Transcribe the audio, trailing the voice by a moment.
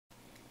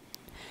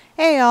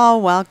Hey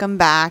all, welcome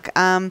back.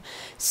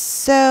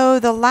 So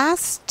the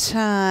last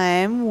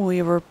time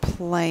we were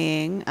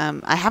playing,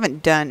 I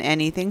haven't done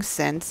anything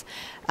since,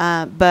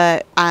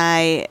 but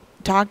I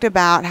talked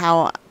about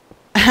how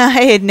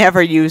I had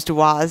never used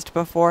WASD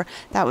before.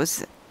 That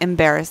was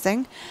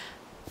embarrassing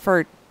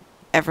for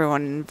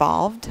everyone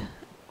involved.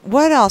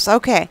 What else?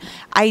 Okay,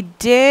 I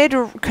did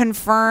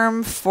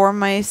confirm for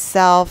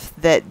myself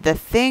that the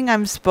thing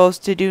I'm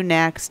supposed to do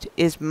next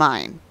is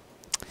mine.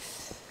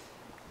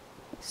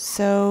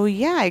 So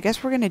yeah, I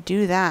guess we're gonna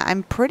do that.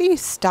 I'm pretty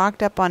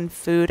stocked up on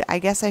food. I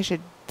guess I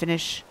should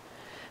finish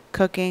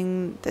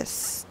cooking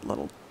this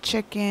little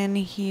chicken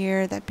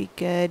here. That'd be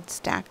good.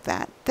 Stack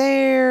that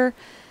there.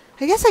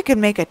 I guess I could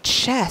make a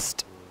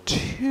chest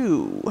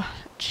too.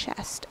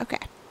 Chest. Okay.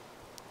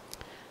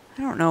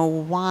 I don't know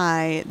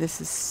why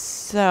this is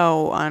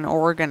so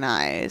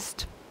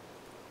unorganized.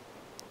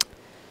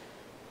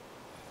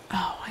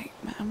 Oh, I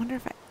wonder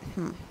if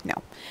no.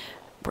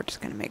 We're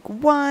just going to make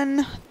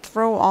one,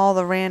 throw all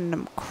the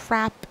random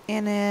crap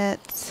in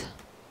it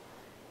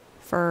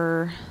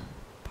for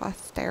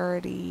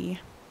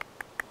posterity.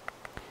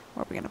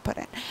 Where are we going to put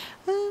it?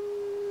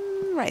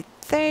 Right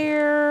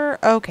there.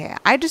 Okay,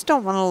 I just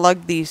don't want to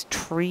lug these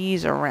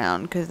trees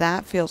around because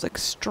that feels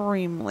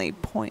extremely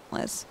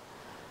pointless.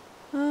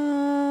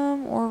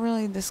 Or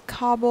really this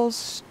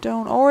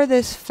cobblestone or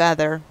this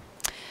feather.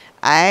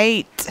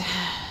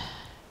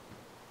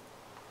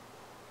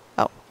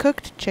 Oh,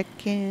 cooked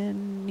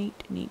chicken.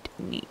 Neat, neat,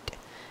 neat.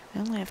 I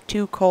only have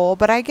 2 coal,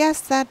 but I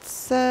guess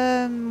that's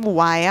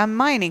why I'm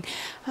mining.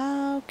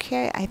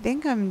 Okay, I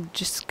think I'm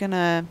just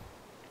gonna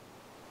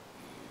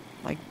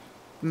like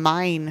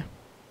mine.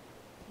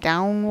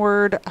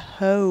 Downward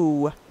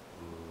ho.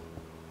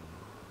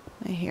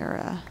 I hear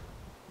a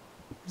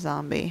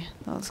zombie.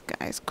 Those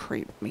guys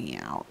creep me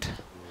out.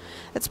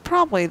 That's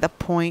probably the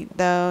point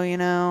though, you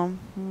know.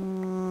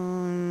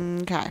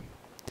 Okay.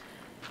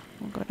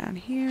 We'll go down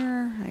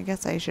here. I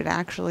guess I should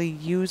actually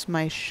use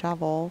my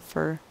shovel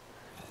for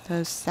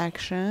those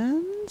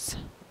sections.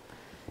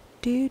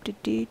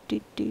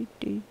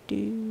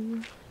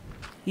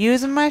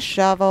 Using my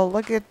shovel.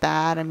 Look at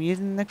that. I'm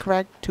using the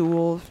correct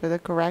tools for the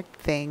correct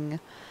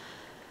thing.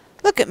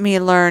 Look at me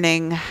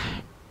learning.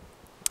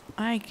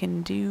 I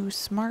can do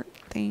smart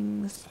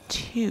things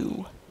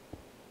too.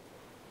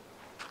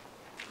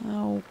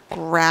 Oh,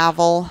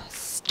 gravel.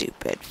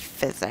 Stupid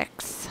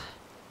physics.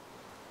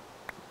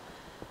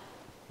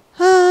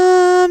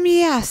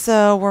 Yeah,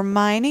 so we're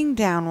mining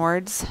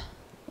downwards.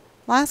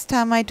 Last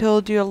time I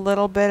told you a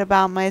little bit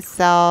about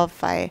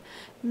myself. I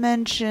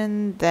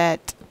mentioned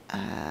that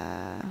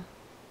I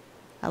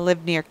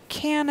live near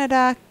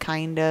Canada,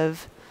 kind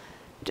of,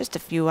 just a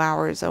few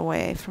hours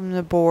away from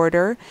the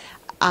border.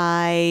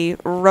 I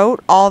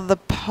wrote all the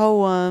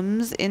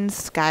poems in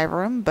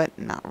Skyrim, but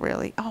not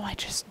really. Oh, I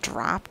just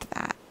dropped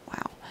that.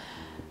 Wow.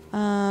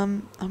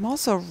 I'm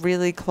also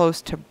really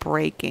close to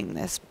breaking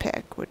this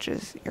pick, which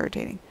is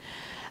irritating.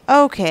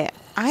 Okay,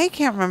 I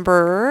can't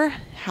remember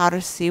how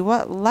to see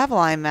what level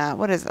I'm at.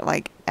 What is it,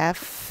 like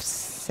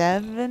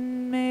F7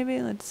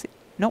 maybe? Let's see.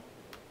 Nope,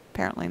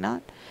 apparently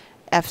not.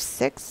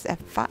 F6,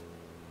 F5.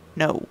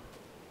 No.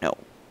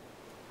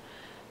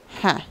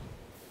 Huh.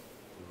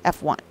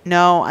 F1.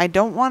 No, I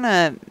don't want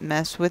to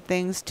mess with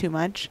things too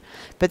much,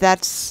 but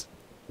that's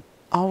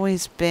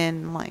always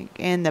been like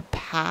in the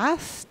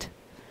past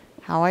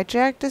how I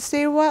checked to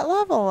see what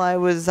level I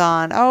was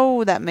on.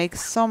 Oh, that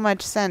makes so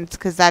much sense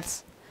because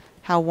that's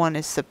how one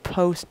is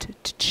supposed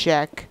to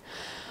check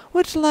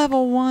which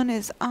level one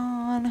is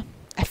on.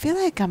 I feel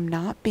like I'm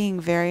not being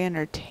very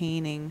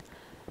entertaining.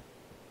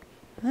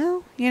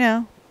 Well, you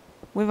know,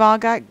 we've all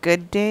got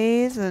good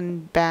days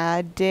and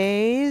bad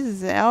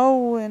days.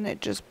 Oh, and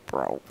it just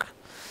broke.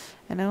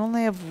 And I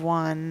only have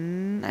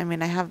one. I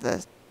mean, I have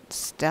the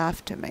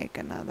stuff to make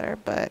another,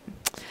 but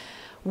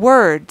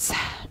words.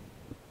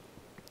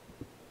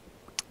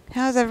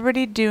 How's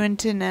everybody doing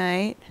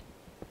tonight?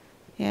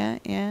 Yeah.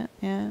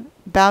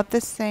 About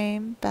the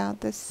same.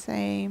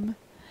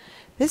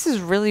 This is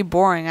really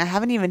boring. I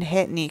haven't even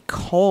hit any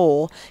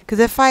coal. Because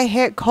if I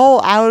hit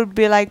coal, I would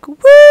be like,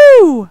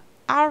 woo!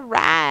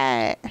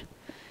 Alright.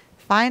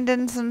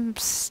 Finding some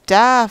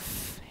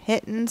stuff.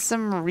 Hitting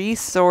some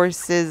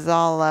resources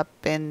all up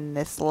in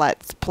this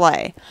Let's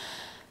Play.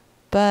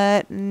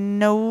 But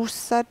no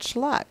such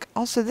luck.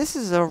 Also, this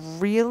is a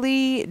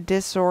really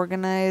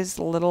disorganized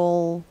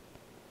little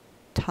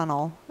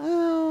tunnel.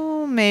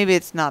 Oh, maybe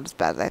it's not as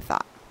bad as I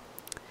thought.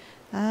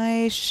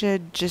 I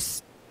should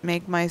just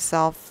make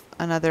myself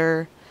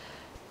another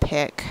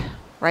pick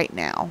right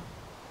now.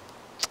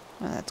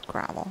 Oh, that's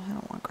gravel. I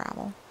don't want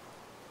gravel.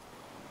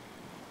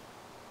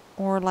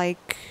 Or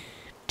like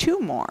 2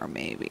 more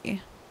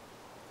maybe.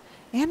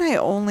 And I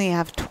only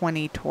have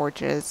 20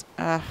 torches.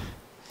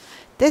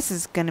 This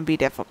is going to be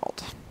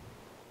difficult.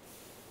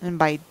 And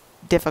by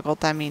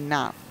difficult, I mean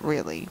not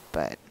really,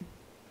 but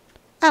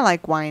I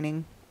like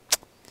whining.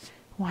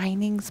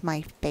 Whining's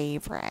my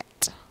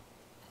favorite.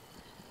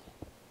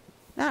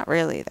 Not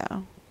really,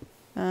 though.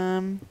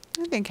 I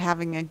think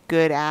having a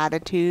good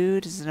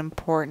attitude is an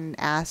important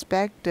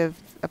aspect of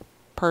a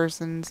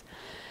person's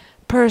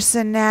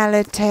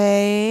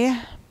personality.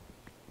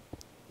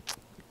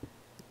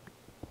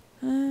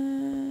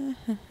 I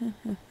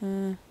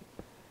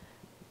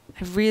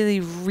really,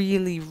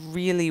 really,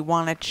 really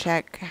want to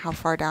check how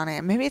far down I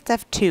am. Maybe it's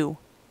F2.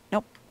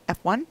 Nope.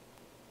 F1?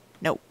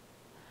 Nope.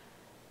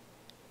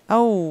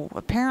 Oh,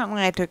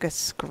 apparently I took a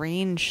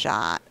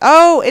screenshot.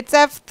 Oh, it's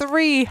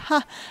F3.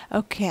 Huh.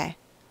 Okay.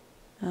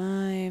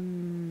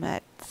 I'm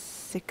at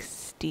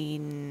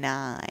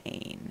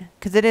 69.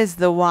 Because it is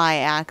the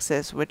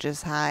y-axis, which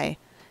is high.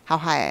 How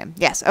high I am.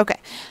 Yes, okay.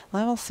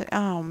 Level 6.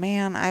 Oh,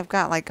 man. I've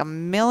got like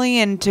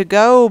 1,000,000 to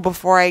go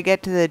before I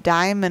get to the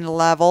diamond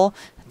level.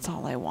 That's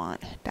all I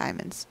want.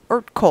 Diamonds.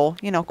 Or coal.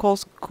 You know,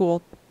 coal's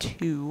cool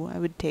too. I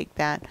would take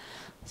that.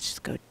 Let's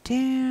just go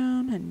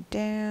down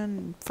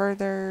and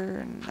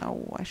further.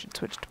 No, I should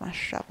switch to my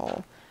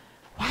shovel.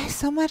 Why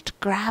so much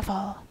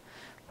gravel?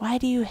 Why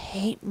do you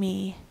hate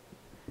me?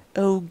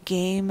 Oh,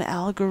 game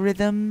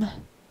algorithm.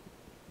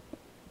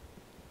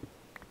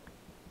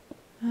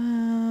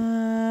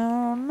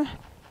 Oh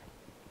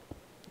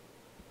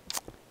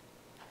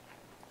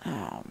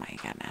my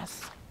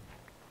goodness.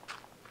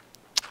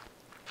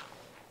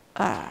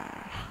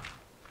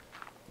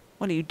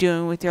 What are you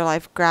doing with your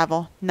life,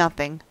 Gravel?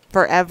 Nothing.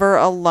 Forever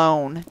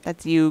alone.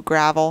 That's you,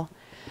 Gravel.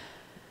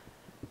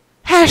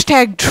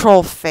 Hashtag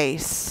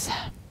trollface.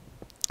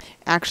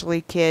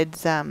 Actually,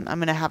 kids, I'm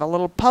going to have a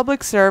little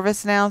public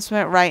service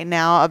announcement right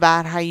now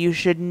about how you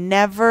should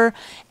never,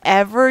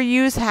 ever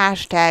use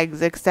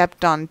hashtags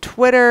except on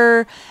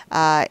Twitter,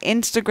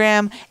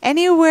 Instagram,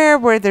 anywhere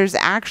where there's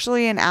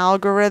actually an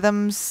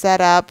algorithm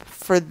set up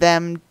for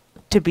them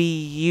to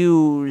be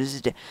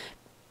used.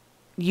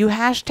 You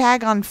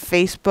hashtag on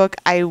Facebook,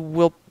 I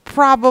will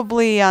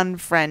probably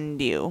unfriend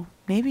you.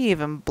 Maybe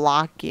even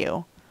block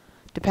you.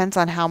 Depends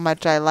on how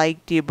much I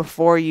liked you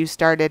before you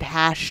started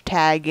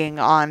hashtagging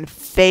on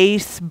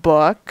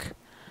Facebook.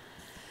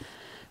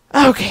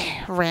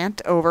 Okay,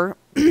 rant over.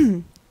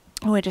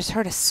 Oh, I just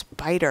heard a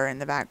spider in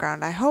the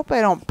background. I hope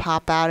I don't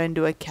pop out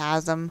into a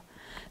chasm.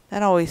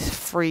 That always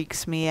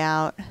freaks me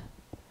out.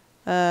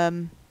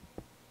 Oh,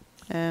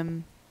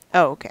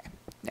 okay.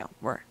 No,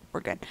 we're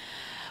good.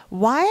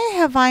 Why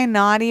have I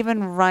not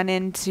even run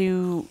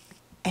into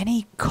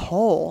any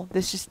coal?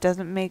 This just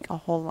doesn't make a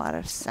whole lot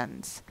of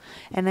sense.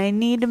 And I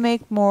need to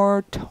make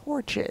more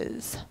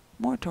torches.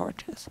 More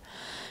torches.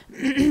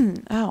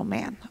 Oh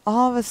man.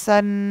 All of a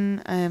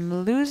sudden,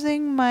 I'm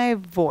losing my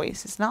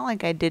voice. It's not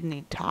like I did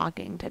any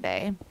talking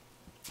today.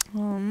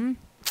 Oh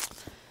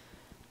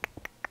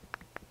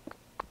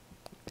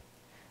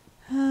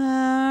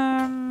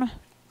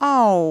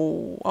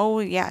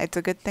yeah, it's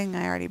a good thing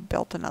I already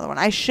built another one.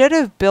 I should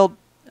have built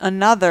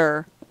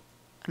another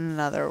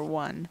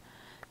one.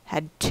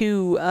 Had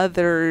 2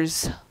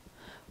 others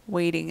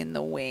waiting in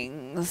the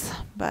wings,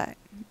 but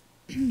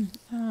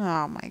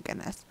oh my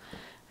goodness.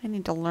 I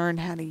need to learn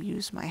how to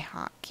use my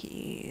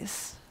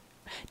hotkeys.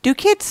 Do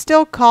kids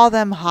still call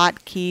them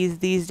hotkeys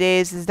these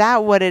days? Is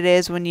that what it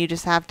is when you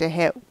just have to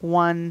hit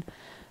one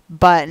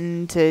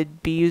button to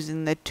be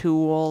using the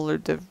tool or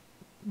the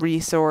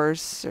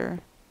resource? Or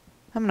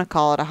I'm going to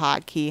call it a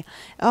hotkey.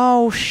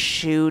 Oh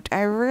shoot,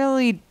 I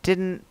really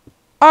didn't.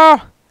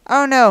 Oh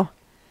no.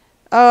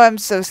 Oh, I'm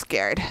so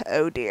scared.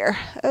 Oh dear.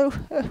 Oh.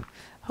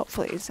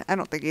 Hopefully I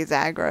don't think he's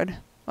aggroed.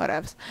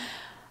 Whatevs.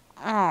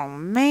 Oh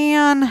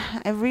man,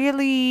 I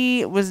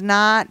really was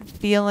not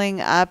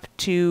feeling up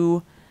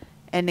to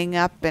ending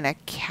up in a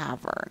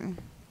cavern.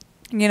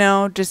 You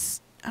know,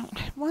 just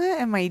what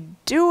am I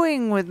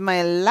doing with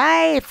my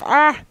life?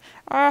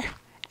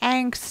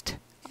 Angst.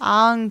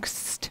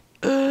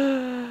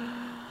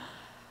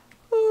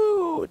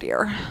 Oh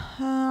dear.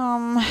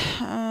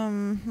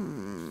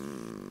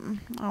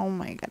 Oh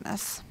my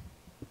goodness.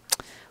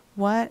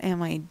 What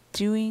am I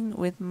doing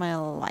with my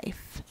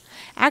life?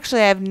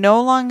 Actually, I have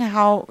no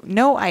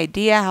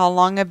idea how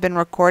long I've been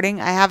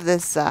recording. I have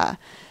this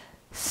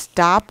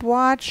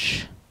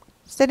stopwatch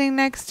sitting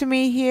next to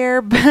me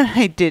here, but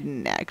I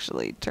didn't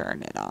actually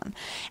turn it on.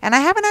 And I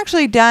haven't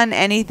actually done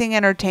anything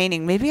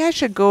entertaining. Maybe I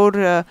should go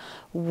to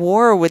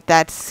war with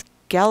that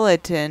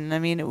skeleton. I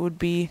mean, it would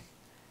be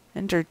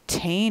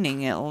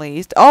entertaining at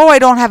least. Oh, I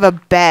don't have a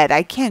bed.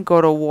 I can't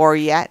go to war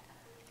yet.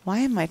 Why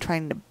am I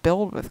trying to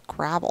build with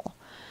gravel?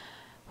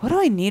 What do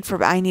I need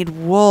for... I need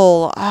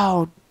wool.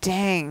 Oh,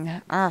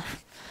 dang.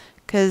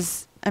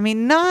 Because, I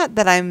mean, not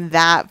that I'm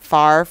that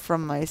far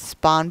from my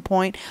spawn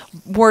point.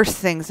 Worse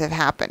things have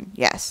happened,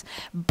 yes.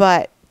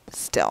 But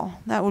still,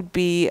 that would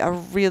be a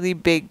really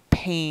big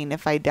pain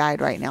if I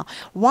died right now.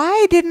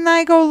 Why didn't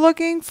I go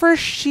looking for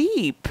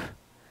sheep?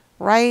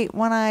 Right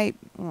when I...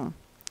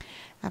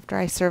 after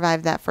I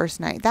survived that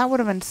first night. That would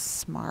have been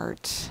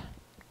smart.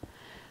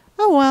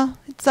 Oh, well.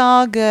 It's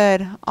all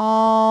good.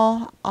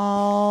 All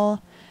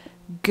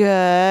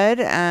good.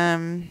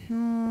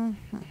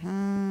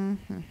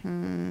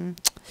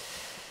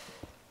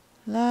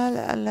 La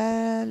la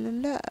la la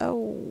la.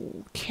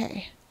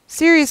 Okay.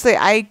 Seriously,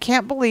 I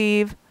can't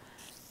believe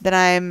that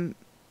I'm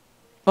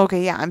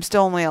Okay, yeah, I'm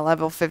still only at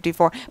level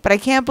 54. But I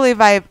can't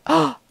believe I've...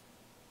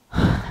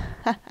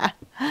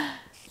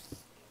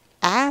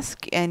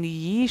 Ask and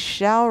ye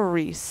shall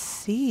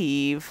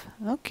receive.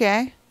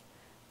 Okay.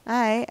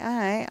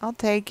 Alright. I'll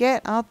take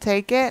it.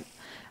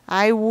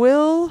 I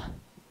will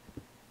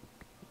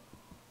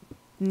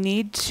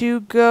need to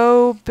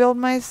go build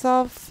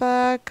myself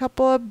a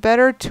couple of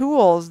better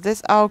tools.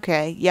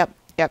 Okay. Yep.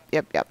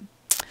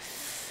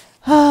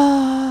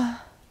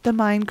 The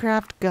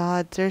Minecraft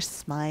gods are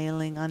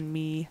smiling on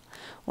me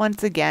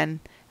once again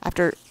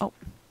after...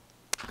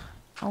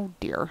 Oh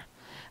dear.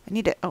 I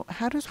need to... Oh,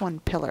 how does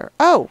one pillar...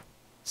 Oh,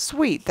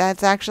 sweet.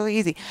 That's actually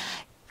easy.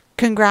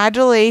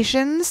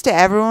 Congratulations to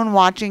everyone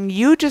watching.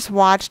 You just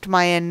watched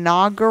my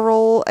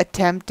inaugural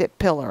attempt at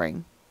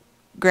pillaring.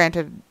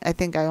 Granted, I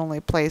think I only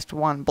placed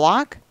one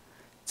block,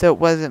 so it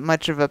wasn't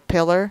much of a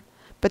pillar.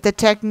 But the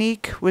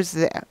technique was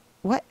there.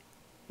 What?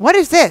 What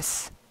is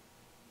this?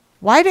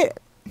 Why did...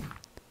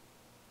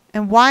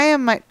 And why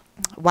am I...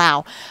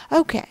 Wow.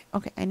 Okay.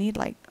 I need,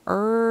 like,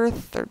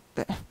 earth or...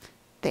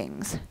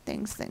 Things.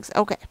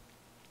 Okay.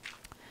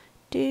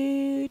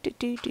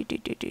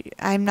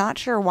 I'm not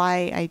sure why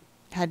I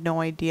had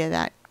no idea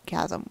that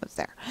chasm was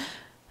there.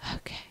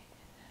 Okay.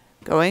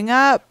 Going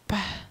up.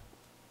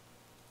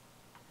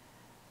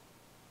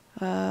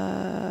 Right.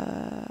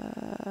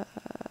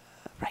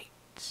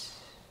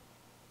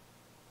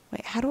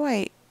 Wait, how do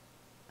I...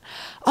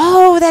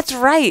 Oh, that's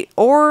right.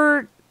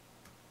 Or...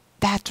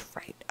 That's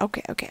right.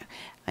 Okay.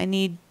 I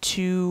need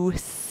to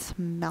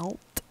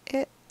smelt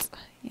it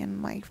in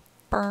my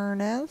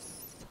furnace.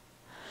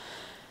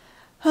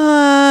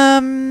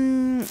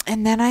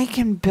 And then I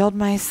can build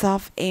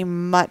myself a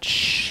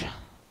much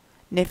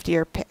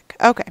niftier pick.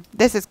 Okay,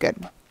 this is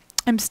good.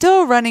 I'm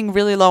still running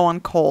really low on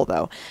coal,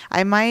 though.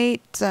 I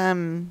might, I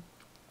mean,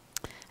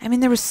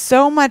 there was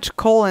so much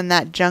coal in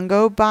that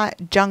jungle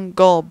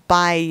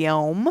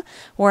biome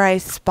where I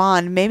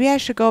spawned. Maybe I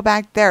should go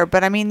back there.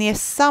 But, I mean, the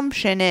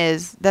assumption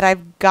is that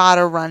I've got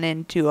to run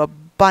into a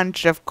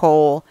bunch of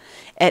coal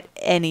at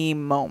any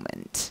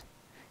moment.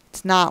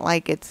 It's not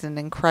like it's an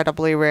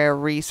incredibly rare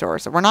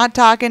resource. We're not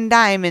talking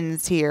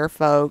diamonds here,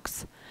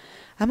 folks.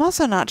 I'm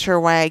also not sure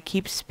why I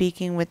keep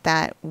speaking with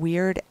that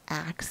weird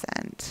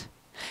accent.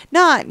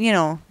 Not, you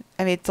know,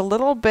 I mean, it's a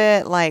little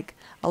bit like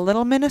a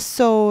little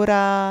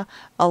Minnesota,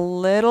 a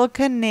little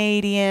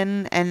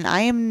Canadian, and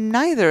I am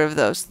neither of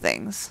those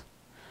things.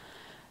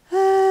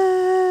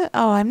 Oh,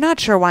 I'm not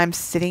sure why I'm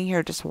sitting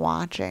here just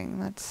watching.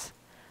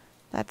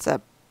 That's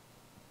a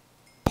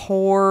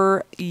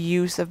poor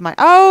use of my...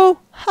 Oh!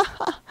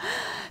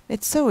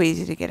 It's so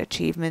easy to get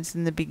achievements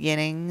in the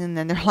beginning, and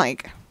then they're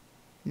like,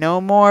 no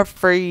more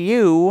for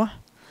you.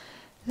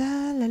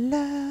 La la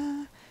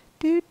la.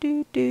 Do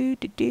do do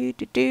do do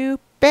do do.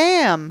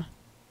 Bam!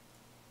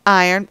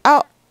 Iron.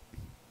 Oh!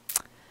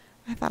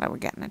 I thought I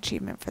would get an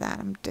achievement for that.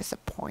 I'm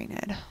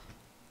disappointed.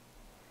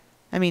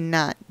 I mean,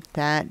 not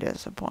that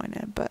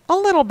disappointed, but a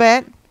little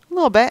bit.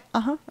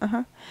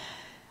 I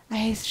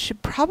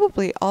should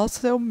probably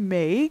also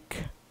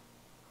make...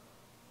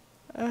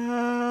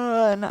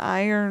 an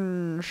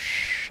iron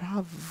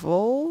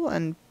shovel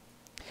and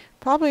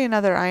probably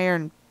another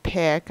iron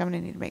pick. I'm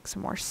going to need to make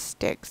some more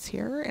sticks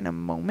here in a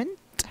moment.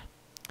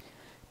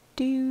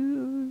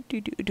 Do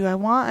I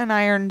want an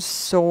iron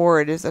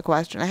sword is the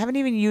question. I haven't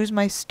even used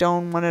my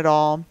stone one at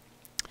all.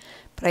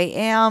 But I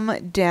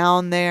am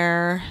down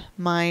there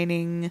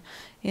mining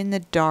in the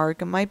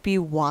dark. It might be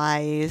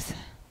wise.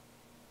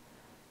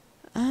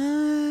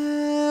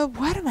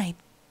 What am I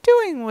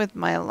doing with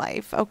my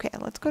life? Okay,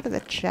 let's go to the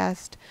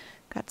chest.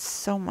 Got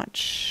so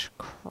much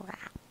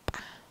crap.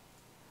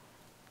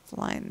 Let's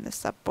line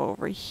this up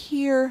over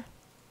here.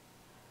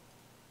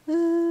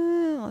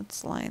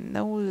 Let's line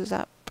those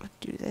up.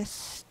 Do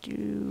this.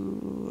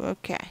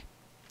 Okay.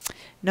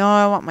 No,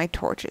 I want my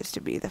torches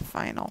to be the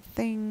final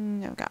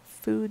thing. I've got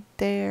food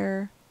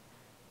there.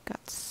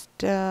 Got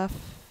stuff.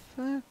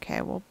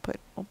 Okay, we'll put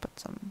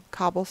some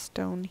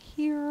cobblestone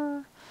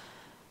here.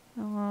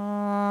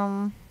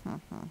 I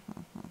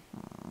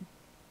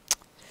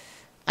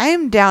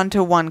am down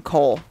to 1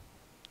 coal.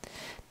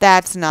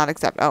 That's not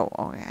acceptable.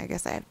 Oh, I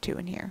guess I have 2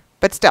 in here.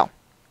 But still.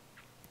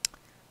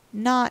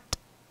 Not.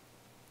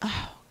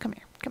 Oh, come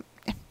here.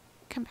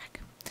 Come back.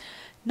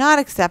 Not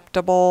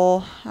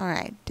acceptable.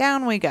 Alright,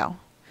 down we go.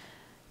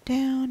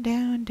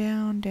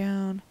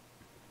 Down.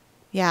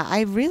 Yeah,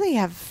 I really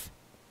have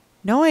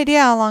no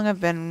idea how long I've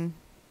been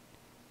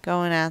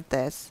going at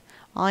this.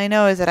 All I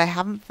know is that I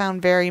haven't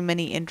found very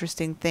many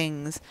interesting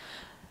things.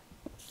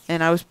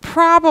 And I was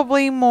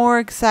probably more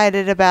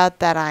excited about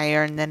that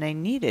iron than I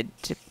needed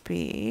to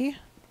be.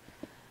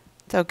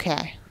 It's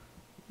okay.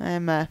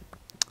 I'm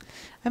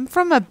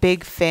from a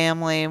big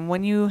family, and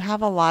when you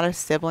have a lot of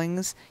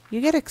siblings,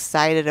 you get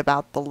excited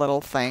about the little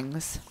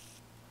things.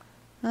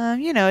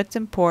 You know, it's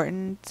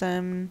important.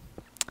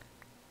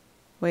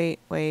 Wait,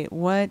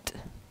 what?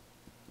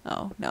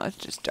 Oh, no, it's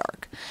just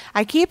dark.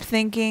 I keep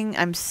thinking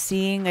I'm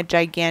seeing a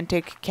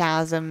gigantic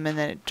chasm, and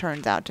then it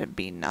turns out to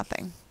be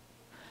nothing.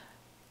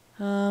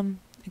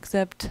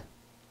 Except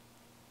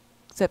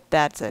Except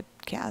that's a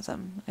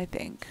chasm, I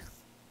think.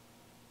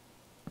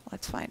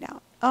 Let's find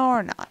out. Oh,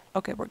 or not.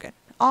 Okay, we're good.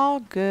 All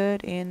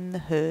good in the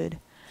hood.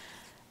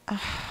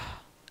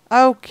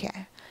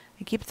 Okay.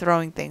 I keep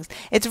throwing things.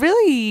 It's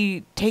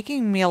really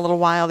taking me a little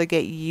while to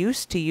get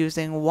used to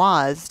using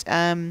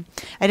WASD.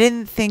 I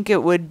didn't think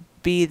it would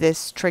be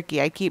this tricky.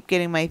 I keep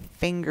getting my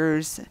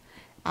fingers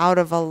out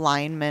of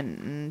alignment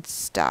and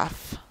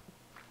stuff.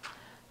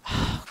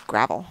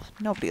 Gravel.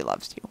 Nobody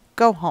loves you.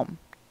 Go home.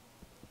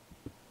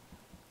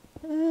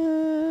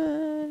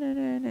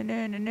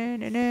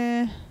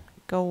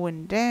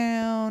 Going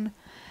down.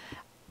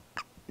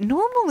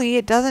 Normally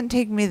it doesn't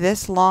take me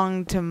this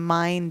long to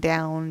mine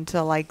down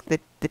to like the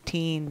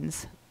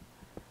teens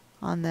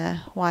on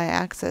the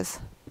y-axis.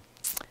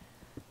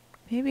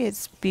 Maybe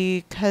it's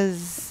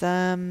because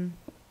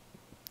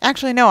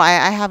actually no,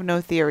 I have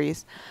no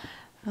theories.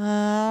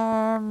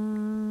 Oh,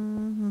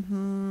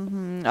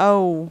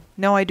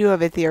 no, I do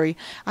have a theory.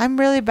 I'm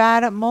really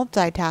bad at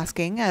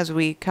multitasking, as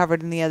we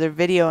covered in the other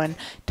video, and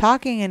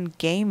talking and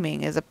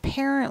gaming is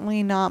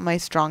apparently not my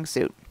strong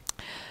suit.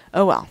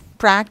 Oh well,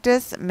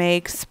 practice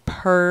makes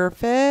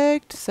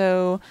perfect.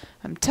 So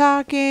I'm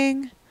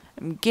talking,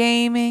 I'm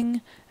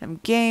gaming, I'm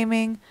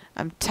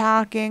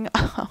talking.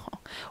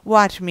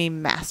 Watch me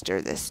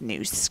master this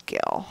new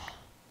skill.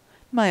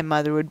 My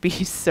mother would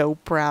be so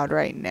proud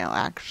right now.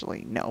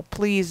 Actually, no.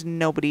 Please,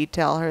 nobody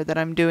tell her that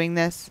I'm doing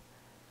this.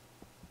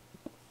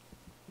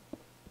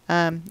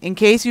 In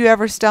case you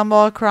ever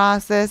stumble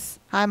across this,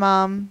 hi,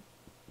 Mom.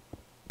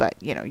 But,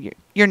 you know,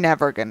 you're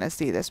never going to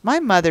see this. My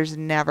mother's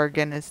never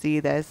going to see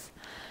this.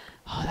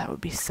 Oh, that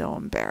would be so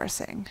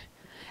embarrassing.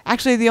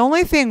 Actually, the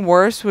only thing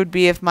worse would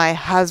be if my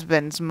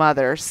husband's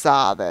mother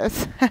saw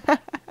this.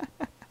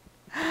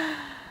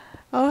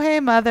 Oh, hey,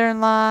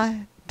 mother-in-law.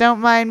 Don't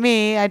mind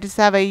me. I just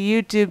have a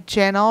YouTube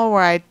channel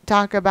where I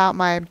talk about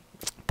my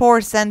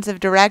poor sense of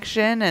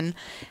direction and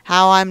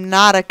how I'm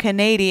not a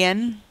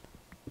Canadian.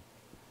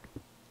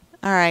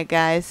 Alright,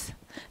 guys.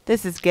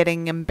 This is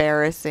getting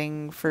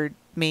embarrassing for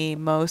me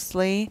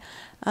mostly.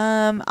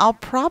 I'll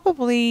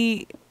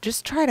probably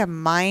just try to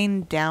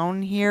mine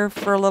down here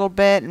for a little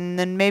bit, and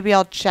then maybe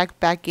I'll check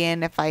back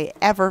in if I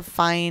ever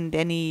find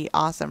any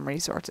awesome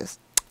resources.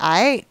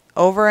 Alright,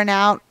 over and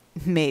out.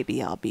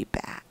 Maybe I'll be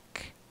back.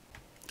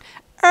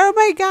 Oh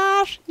my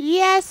gosh,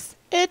 yes,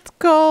 it's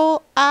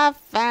coal. I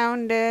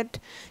found it.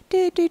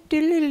 We did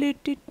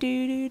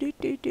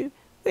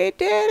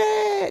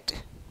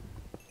it.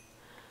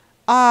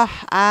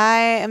 I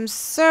am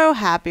so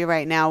happy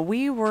right now.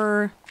 We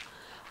were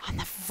on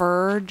the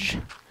verge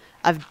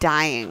of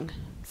dying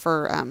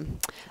for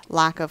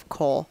lack of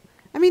coal.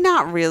 I mean,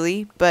 not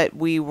really, but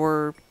we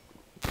were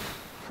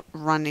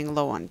running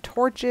low on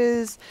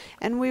torches,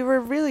 and we were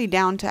really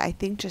down to, I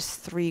think, just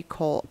 3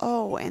 coal.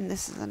 Oh, and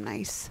this is a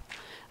nice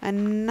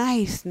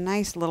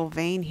little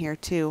vein here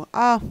too.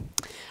 Oh,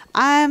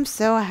 I'm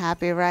so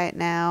happy right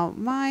now.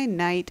 My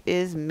night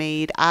is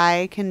made.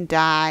 I can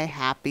die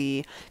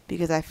happy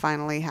because I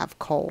finally have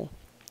coal.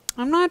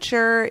 I'm not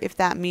sure if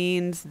that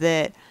means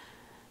that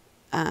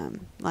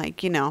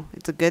like, you know,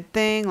 it's a good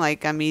thing,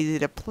 like I'm easy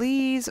to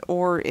please,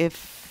 or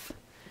if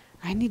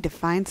I need to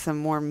find some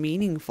more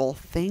meaningful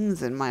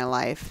things in my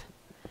life.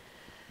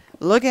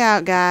 Look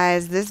out,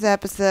 guys. This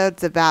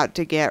episode's about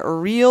to get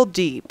real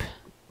deep.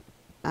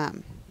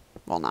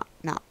 Well, not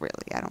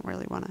really. I don't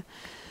really want to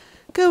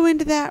go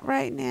into that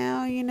right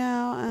now, you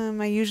know.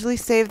 I usually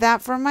save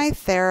that for my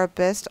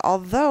therapist,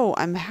 although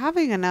I'm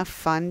having enough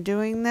fun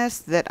doing this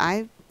that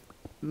I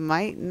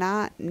might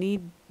not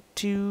need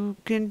to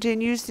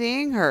continue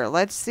seeing her.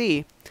 Let's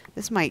see.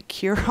 This might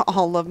cure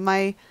all of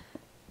my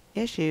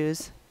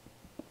issues.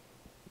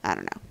 I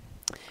don't know.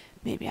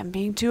 Maybe I'm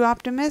being too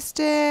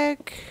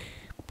optimistic,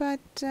 but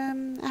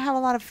I have a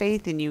lot of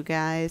faith in you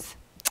guys.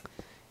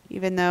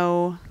 Even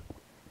though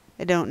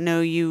I don't know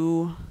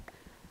you.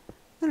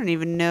 I don't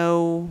even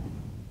know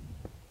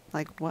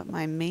like what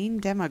my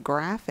main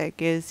demographic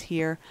is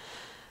here.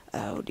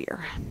 Oh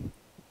dear.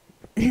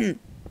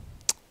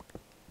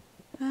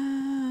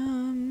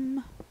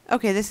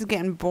 Okay, this is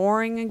getting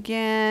boring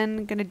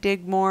again. Gonna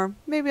dig more.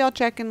 Maybe I'll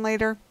check in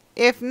later.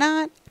 If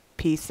not,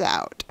 peace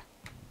out.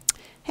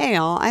 Hey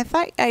all, I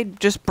thought I'd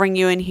just bring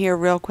you in here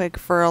real quick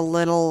for a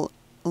little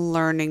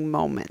learning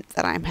moment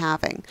that I'm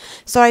having.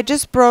 So I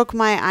just broke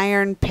my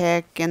iron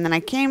pick, and then I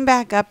came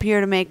back up here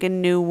to make a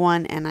new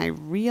one, and I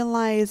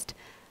realized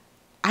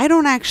I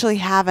don't actually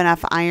have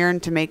enough iron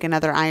to make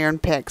another iron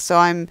pick. So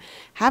I'm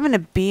having to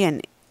be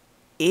an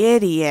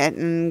idiot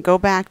and go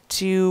back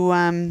to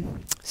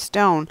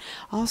stone.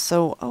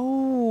 Also,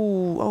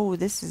 oh,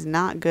 this is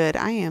not good.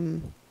 I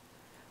am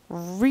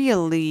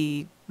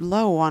really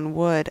low on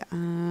wood.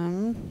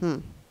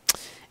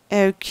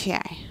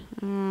 Okay.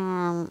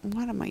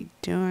 What am I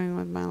doing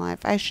with my life?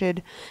 I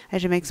should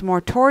make some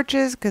more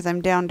torches because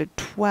I'm down to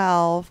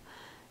 12.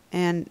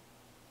 And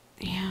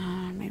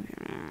yeah, maybe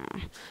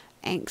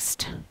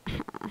angst.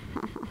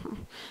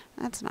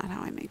 That's not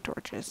how I make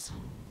torches.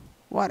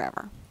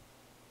 Whatever.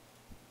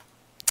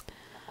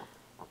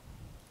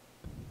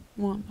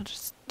 Well, I'll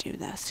just do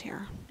this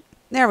here.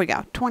 There we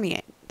go.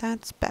 28.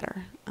 That's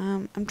better.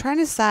 I'm trying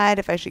to decide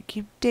if I should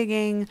keep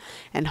digging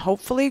and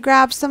hopefully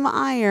grab some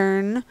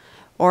iron,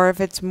 or if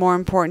it's more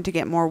important to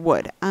get more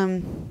wood.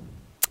 I'm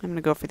going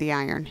to go for the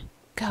iron.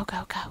 Go,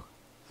 go, go.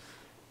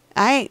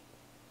 Alright.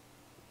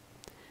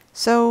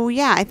 So,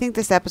 yeah, I think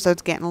this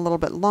episode's getting a little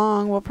bit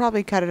long. We'll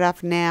probably cut it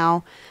off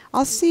now.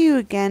 I'll see you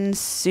again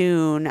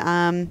soon.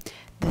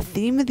 The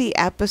theme of the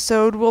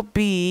episode will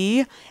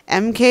be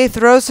MK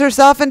throws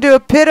herself into a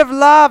pit of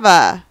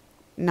lava.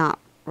 Not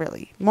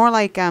really. More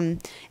like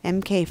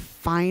MK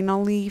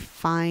finally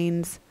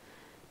finds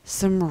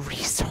some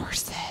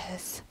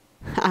resources.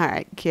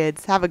 Alright,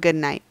 kids. Have a good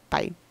night.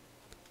 Bye.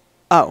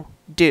 Oh,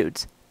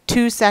 dudes.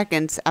 2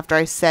 seconds after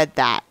I said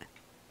that,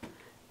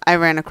 I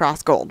ran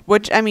across gold.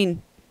 Which, I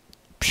mean,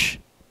 psh,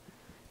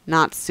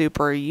 not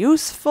super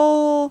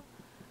useful.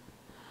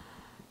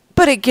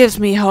 But it gives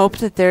me hope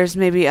that there's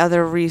maybe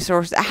other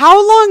resources.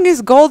 How long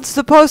is gold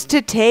supposed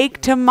to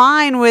take to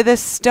mine with a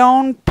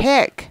stone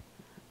pick?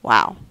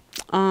 Wow.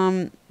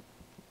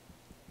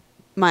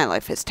 My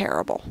life is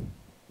terrible.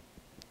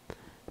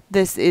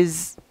 This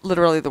is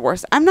literally the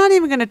worst. I'm not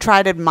even going to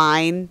try to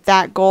mine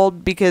that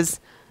gold because,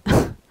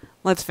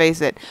 let's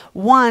face it,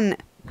 1,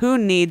 who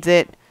needs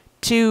it?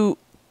 2,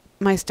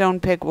 my stone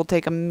pick will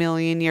take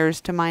 1,000,000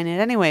 years to mine it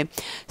anyway.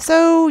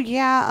 So,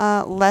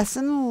 yeah,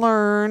 lesson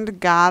learned.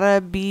 Gotta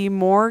be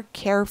more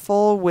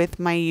careful with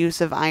my use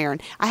of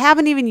iron. I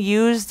haven't even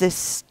used this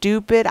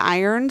stupid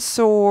iron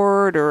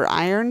sword or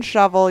iron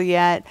shovel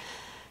yet.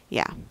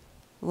 Yeah,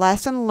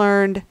 lesson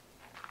learned.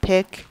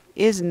 Pick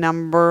is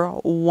number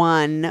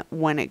 1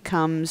 when it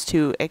comes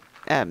to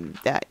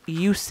the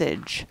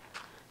usage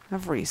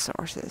of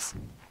resources.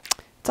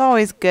 It's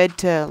always good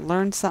to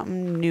learn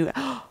something new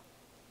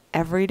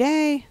every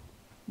day.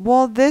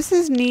 Well, this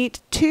is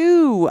neat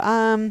too.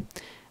 I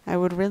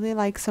would really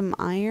like some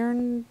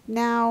iron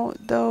now,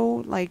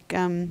 though. Like,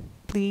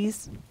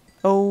 please,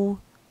 oh,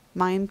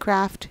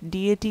 Minecraft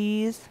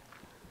deities.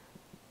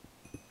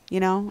 You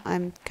know,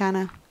 I'm kind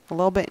of a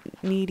little bit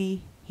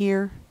needy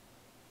here.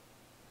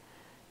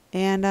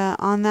 And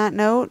on that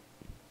note,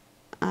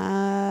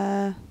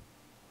 I'm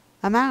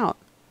out.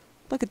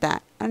 Look at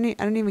that. I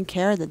don't even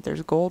care that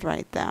there's gold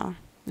right there.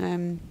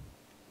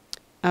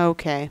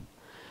 Okay.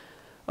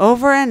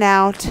 Over and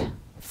out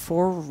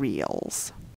for reals.